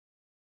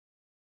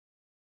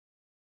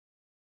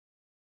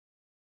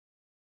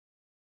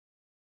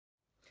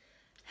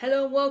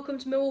Hello and welcome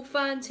to Millwall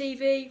Fan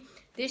TV.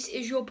 This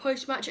is your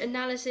post-match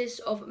analysis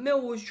of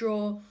Millwall's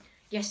draw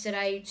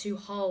yesterday to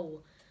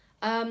Hull.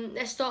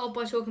 Let's start off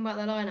by talking about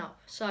the lineup.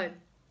 So,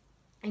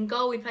 in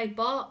goal we played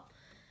Bart,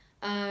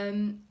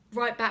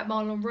 right back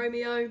Marlon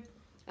Romeo.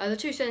 The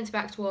two centre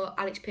backs were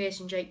Alex Pearce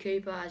and Jake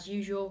Cooper as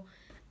usual,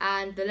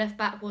 and the left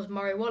back was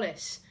Murray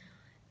Wallace.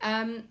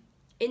 In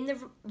the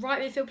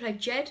right midfield played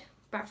Jed,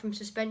 back from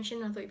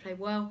suspension. I thought he played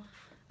well.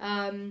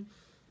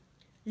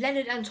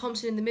 Leonard and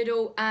Thompson in the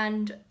middle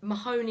and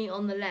Mahoney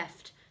on the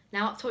left.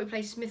 Now up top we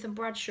played Smith and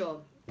Bradshaw.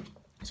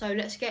 So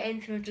let's get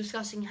into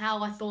discussing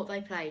how I thought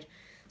they played.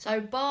 So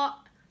Bart,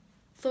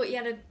 thought he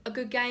had a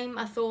good game.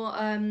 I thought,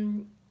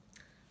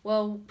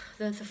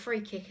 the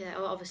free kick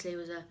obviously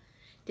was a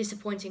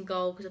disappointing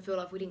goal because I feel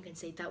like if we didn't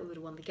concede that we would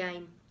have won the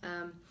game.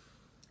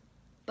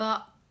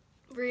 But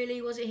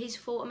really, was it his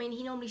fault? I mean,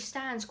 he normally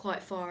stands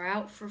quite far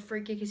out for a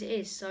free kick as it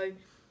is. So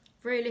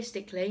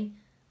realistically,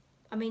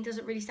 I mean,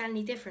 doesn't really stand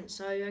any different.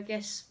 So I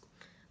guess,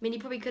 he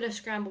probably could have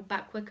scrambled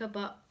back quicker,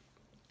 but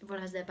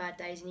everyone has their bad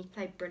days, and he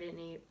played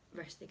brilliantly the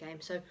rest of the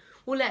game. So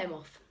we'll let him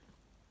off.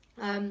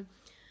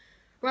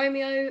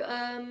 Romeo,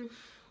 I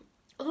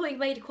thought he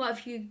made quite a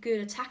few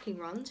good attacking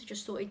runs. I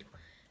just thought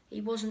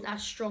he wasn't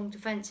as strong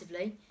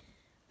defensively.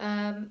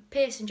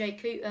 Pearce and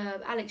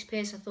Alex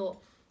Pearce, I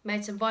thought,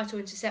 made some vital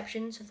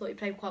interceptions. I thought he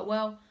played quite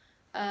well.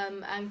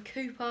 And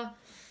Cooper,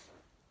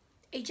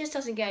 he just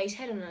doesn't get his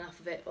head on enough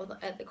of it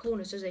at the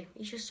corners, does he?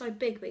 He's just so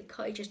big,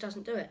 but he just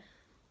doesn't do it.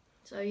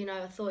 So,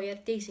 I thought he had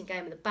a decent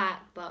game at the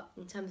back, but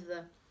in terms of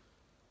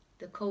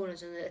the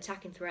corners and the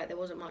attacking threat, there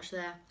wasn't much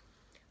there.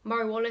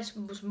 Murray Wallace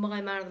was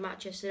my man of the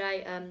match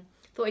yesterday.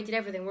 Thought he did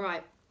everything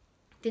right.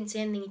 Didn't see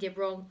anything he did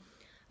wrong.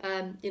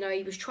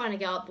 He was trying to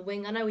get up the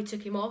wing. I know we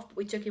took him off, but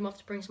we took him off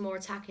to bring some more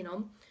attacking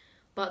on.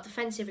 But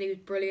defensively, he was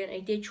brilliant.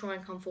 He did try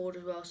and come forward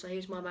as well, so he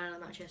was my man of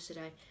the match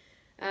yesterday.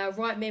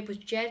 Right mid was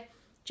Jed.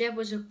 Jed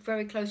was a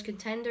very close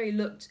contender.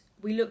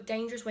 We looked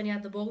dangerous when he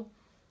had the ball,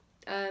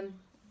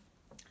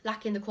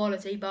 lacking the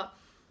quality, but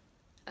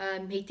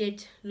he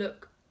did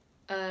look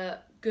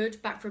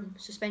good back from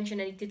suspension,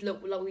 and he did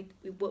look like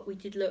we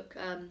did look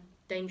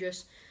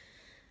dangerous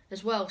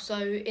as well. So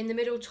in the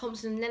middle,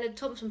 Thompson and Leonard.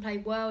 Thompson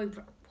played well. He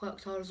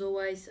worked hard as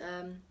always.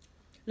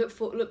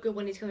 Looked good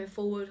when he's coming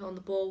forward on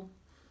the ball.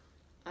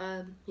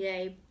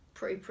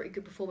 Pretty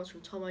good performance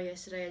from Tomo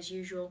yesterday as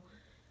usual.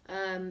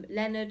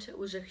 Leonard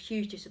was a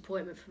huge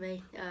disappointment for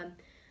me.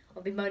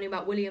 I've been moaning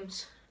about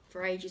Williams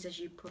for ages, as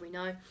you probably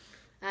know.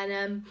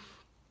 And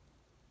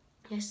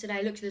yesterday,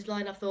 I looked at his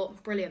lineup,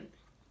 thought, brilliant.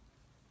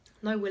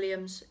 No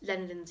Williams,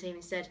 Leonard in the team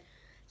instead.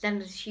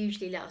 Leonard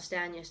hugely let us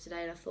down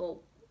yesterday, and I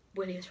thought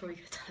Williams probably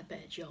could have done a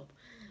better job.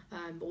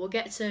 But we'll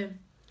get to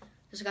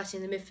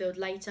discussing the midfield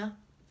later.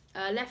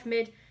 Left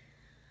mid,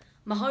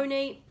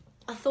 Mahoney,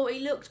 I thought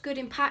he looked good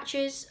in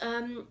patches.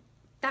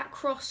 That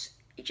cross,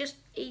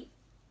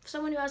 for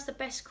someone who has the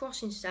best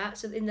crossing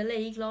stats in the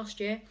league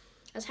last year,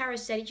 as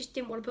Harris said, he just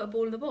didn't want to put a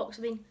ball in the box.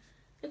 I mean,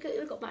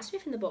 we've got Matt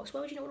Smith in the box. Why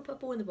would you not want to put a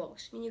ball in the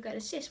box? I mean, you'd get an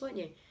assist, won't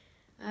you?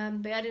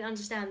 But I didn't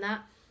understand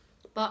that.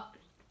 But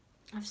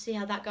I have to see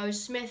how that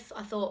goes. Smith,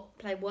 I thought,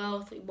 played well.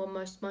 I thought he won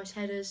most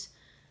headers.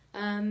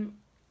 Thought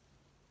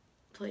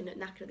he looked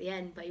knackered at the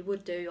end, but he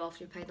would do after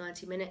he played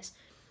 90 minutes.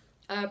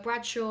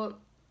 Bradshaw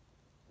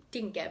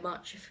didn't get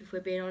much, if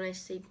we're being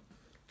honest.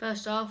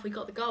 First half, we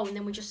got the goal, and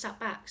then we just sat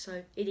back,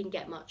 so he didn't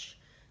get much.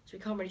 So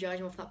we can't really judge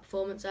him off that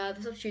performance. The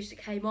substitutes that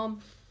came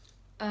on,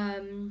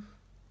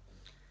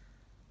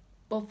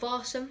 Bob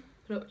Varson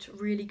looked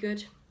really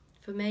good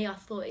for me. I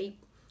thought he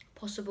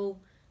possible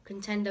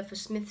contender for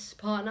Smith's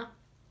partner.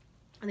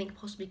 I think he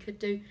possibly could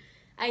do.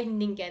 Aiden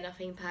didn't get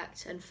enough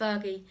impact, and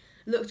Fergie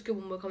looked good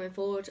when we were coming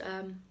forward.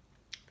 But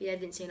yeah,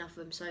 didn't see enough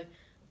of him.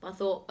 But I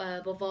thought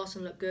Bob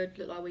Varson looked good.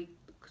 Looked like we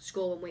could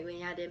score when we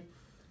had him.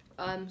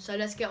 So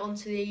let's get on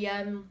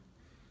to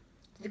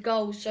the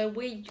goals. So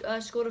we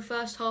scored a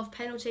first half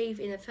penalty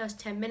in the first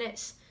 10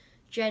 minutes.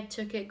 Jed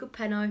took it, good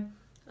penalty.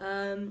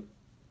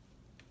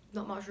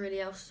 Not much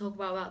really else to talk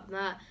about than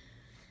that.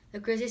 The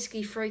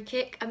Grzycki free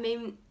kick, I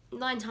mean,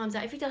 9 times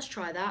out, if he does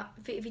try that,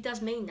 if he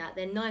does mean that,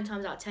 then 9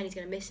 times out of 10 he's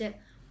going to miss it.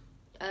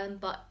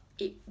 But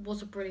it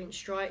was a brilliant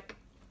strike.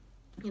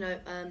 We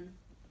have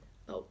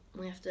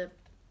to,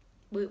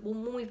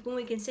 when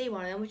we can see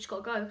one of them, we just got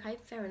to go, okay,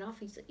 fair enough,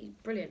 he's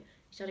brilliant.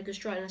 He's had a good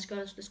strike, and let's go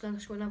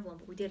and score another one,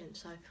 but we didn't.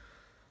 So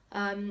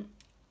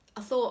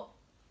I thought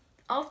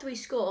after we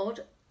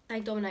scored, they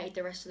dominated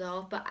the rest of the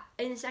half. But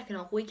in the second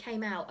half, we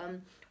came out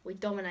and we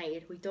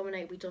dominated.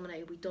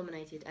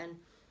 And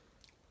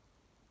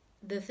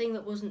the thing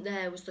that wasn't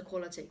there was the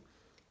quality.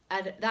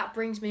 And that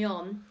brings me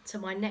on to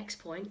my next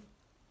point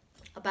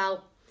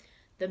about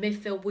the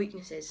midfield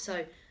weaknesses.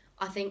 So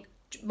I think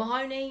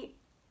Mahoney,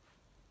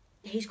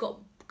 he's got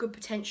good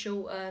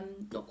potential.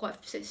 Not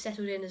quite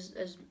settled in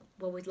as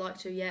well we'd like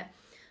to yet,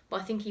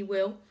 but I think he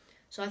will.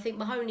 So I think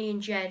Mahoney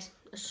and Jed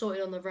are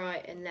sorted on the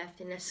right and left,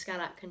 unless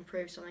Scalak can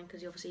prove something,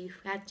 because obviously he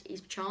had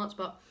his chance,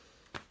 but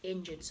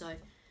injured. So, I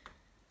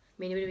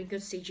mean, it would have been good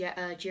to see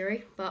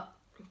Jerry, but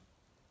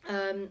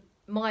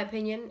my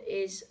opinion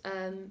is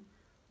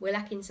We're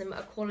lacking some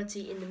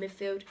quality in the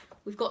midfield.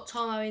 We've got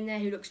Tomo in there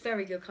who looks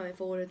very good coming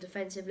forward and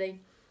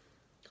defensively.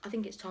 I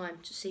think it's time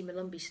to see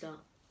Molumby start.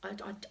 I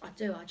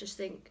do. I just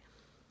think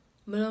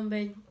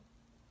Molumby,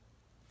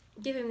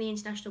 give him the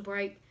international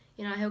break.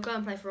 You know, he'll go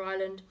and play for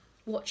Ireland.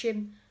 Watch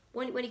him.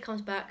 When he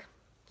comes back,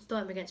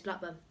 start him against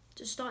Blackburn.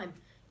 Just start him.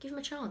 Give him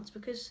a chance,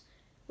 because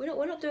we're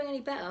not doing any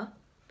better,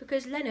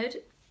 because Leonard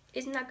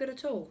isn't that good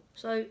at all.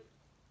 So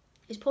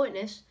it's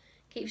pointless.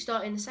 Keep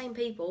starting the same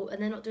people and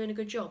they're not doing a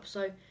good job.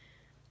 So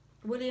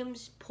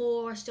Williams,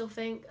 poor, I still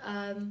think.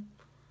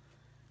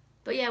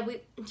 But yeah,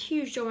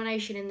 huge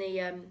domination in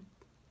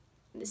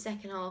the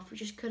second half. We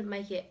just couldn't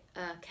make it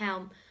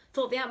count.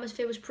 Thought the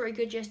atmosphere was pretty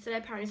good yesterday.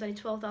 Apparently it's only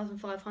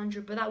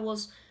 12,500, but that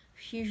was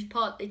huge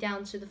partly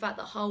down to the fact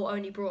that Hull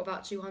only brought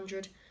about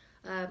 200.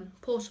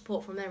 Poor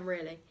support from them,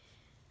 really.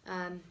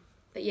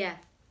 But yeah,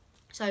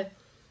 so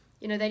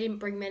you know, they didn't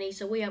bring many,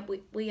 so we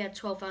had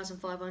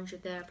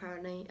 12,500 there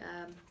apparently.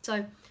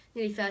 So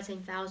nearly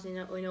 13,000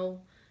 in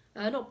all.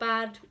 Not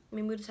bad. I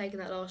mean, we'd have taken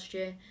that last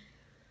year.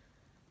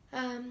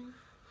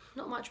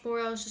 Not much more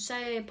else to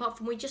say apart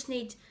from we just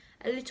need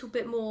a little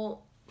bit more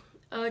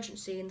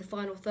urgency in the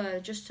final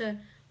third, just to,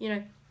 you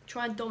know,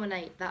 try and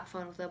dominate that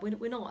final third.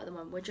 We're not at the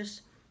moment.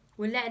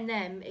 We're letting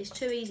them. It's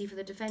too easy for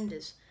the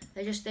defenders.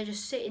 They're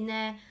just sitting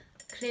there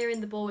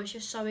clearing the ball. It's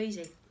just so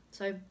easy.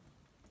 So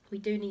we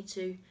do need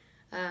to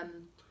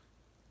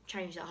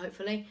change that,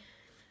 hopefully.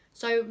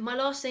 So my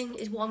last thing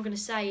is what I'm going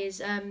to say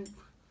is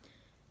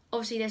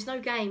obviously there's no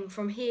game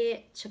from here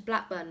to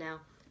Blackburn now.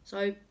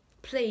 So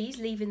please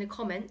leave in the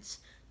comments.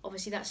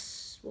 Obviously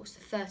that's what's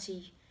the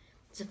 30.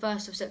 It's the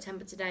 1st of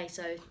September today.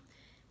 So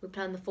we're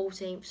playing the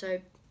 14th. So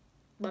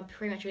my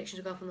pre-match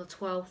predictions will go up on the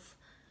 12th.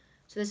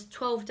 So there's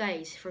 12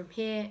 days from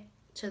here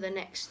to the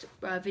next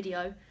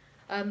video.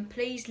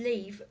 Please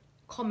leave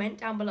a comment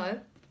down below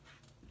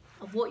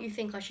of what you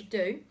think I should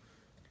do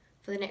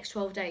for the next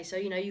 12 days. So,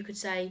 you know, you could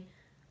say,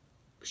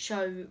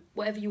 show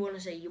whatever you want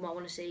to see. You might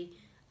want to see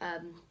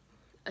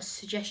a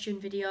suggestion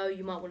video.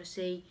 You might want to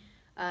see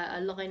a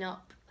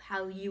lineup,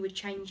 how you would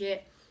change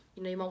it.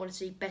 You know, you might want to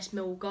see best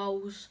Millwall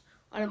goals.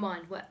 I don't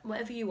mind.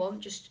 Whatever you want,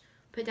 just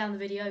put down the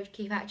video.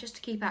 Just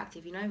to keep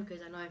active, you know, because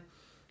I know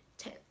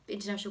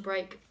international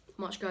break,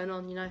 much going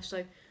on, you know.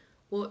 So,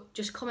 well,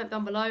 just comment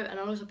down below, and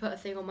I'll also put a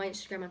thing on my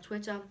Instagram and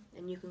Twitter,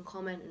 and you can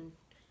comment and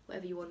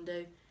whatever you want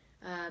to do.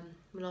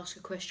 We'll ask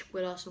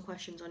some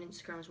questions on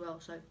Instagram as well.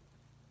 So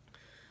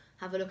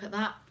have a look at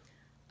that.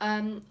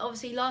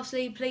 Obviously,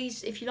 lastly,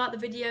 please, if you like the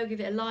video,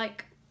 give it a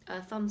like,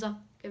 thumbs up,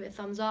 give it a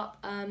thumbs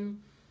up.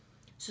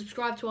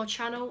 Subscribe to our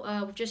channel.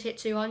 We've just hit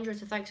 200,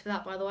 so thanks for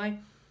that, by the way.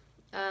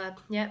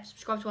 Yeah,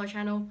 subscribe to our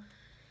channel.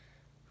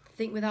 I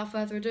think without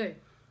further ado,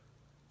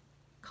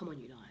 come on,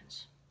 you guys.